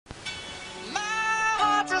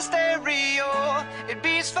a stereo, it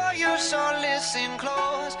beats for you, so listen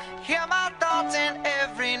close. Hear my thoughts in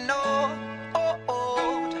every note.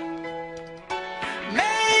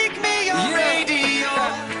 Make me your radio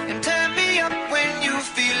and turn me up when you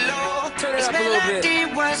feel low. This melody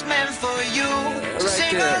was meant for you, so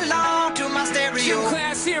sing along to my stereo.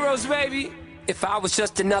 Class heroes, baby. If I was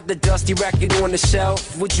just another dusty record on the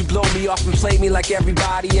shelf, would you blow me off and play me like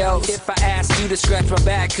everybody else? If I asked you to scratch my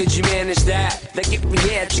back, could you manage that? Like if we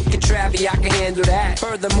had chicken travy, I can handle that.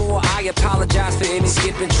 Furthermore, I apologize for any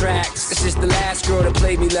skipping tracks. This is the last girl that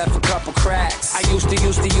played me, left a couple cracks. I used to,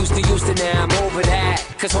 now I'm over that.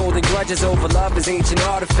 Cause holding grudges over love is ancient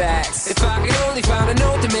artifacts. If I could only find a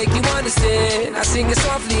note to make you understand, I sing it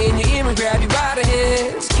softly in your ear and grab you by the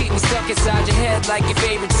hands. Keep me stuck inside your head like your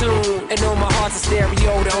favorite tune, and know my heart's a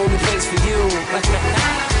stereo, the only place for you.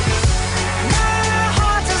 My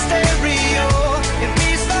heart's a stereo, it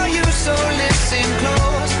beats for you, so listen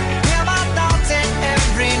close. Hear my thoughts in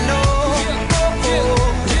every note.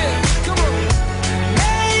 Come on.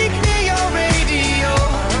 Make me your radio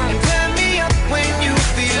and turn me up when you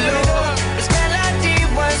feel low. This melody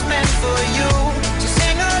was meant for you, so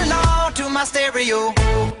sing along to my stereo.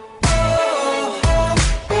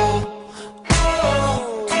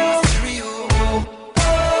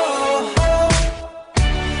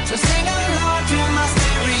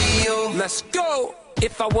 Let's go!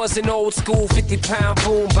 If I was an old school 50-pound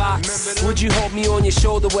boombox, would you hold me on your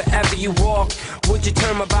shoulder wherever you walk? Would you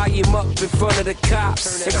turn my volume up in front of the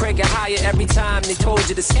cops and crank it higher every time they told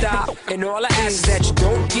you to stop? And all I ask is that you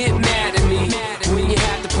don't get mad at me when you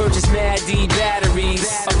have to purchase Mad D batteries.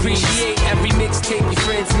 Appreciate every mixtape your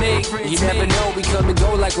friends make. You never know, we come and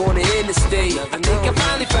go like on the interstate. I think I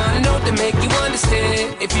finally found a note to make you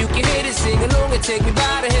understand. If you can hit it, sing along and take me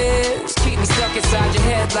by the hands. Keep me stuck inside your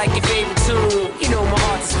head like your favorite tune. You know my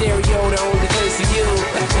heart's a stereo, the only place for you.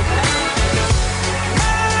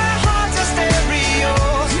 My heart's a stereo,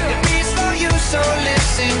 it beats for you, so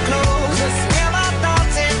listen close. Hear my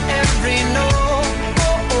thoughts in every note.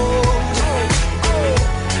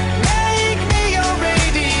 Make me your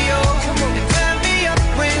radio and turn me up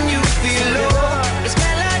when you feel low. This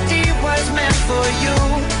melody was meant for you,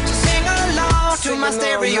 so sing along to my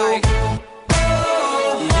stereo.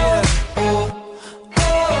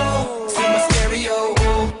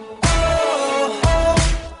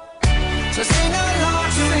 So sing along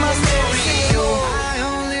to my stereo. I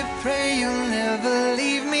only pray you'll never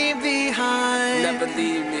leave me behind. Never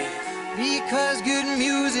leave me. Because good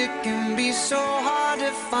music can be so hard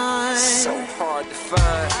to find. So hard to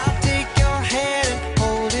find. I'll take your hand and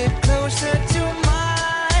hold it closer to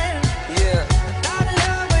mine. Yeah. Our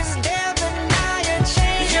love was there, but now you're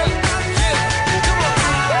changing my mind. Come on.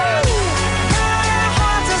 My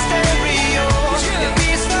heart's a stereo, it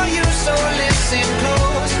beats for you, so listen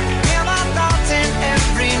close. Hear my thoughts in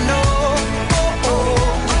every note.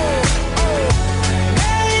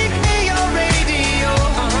 Make me your radio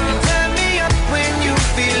and turn me up when you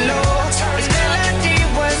feel low. This melody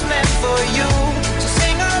was meant for you, so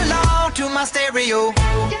sing along to my stereo.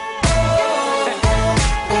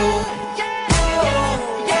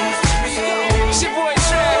 It's your boy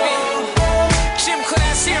Travis. Gym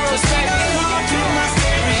Class Heroes, baby. To my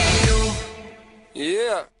stereo.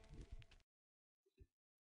 Yeah.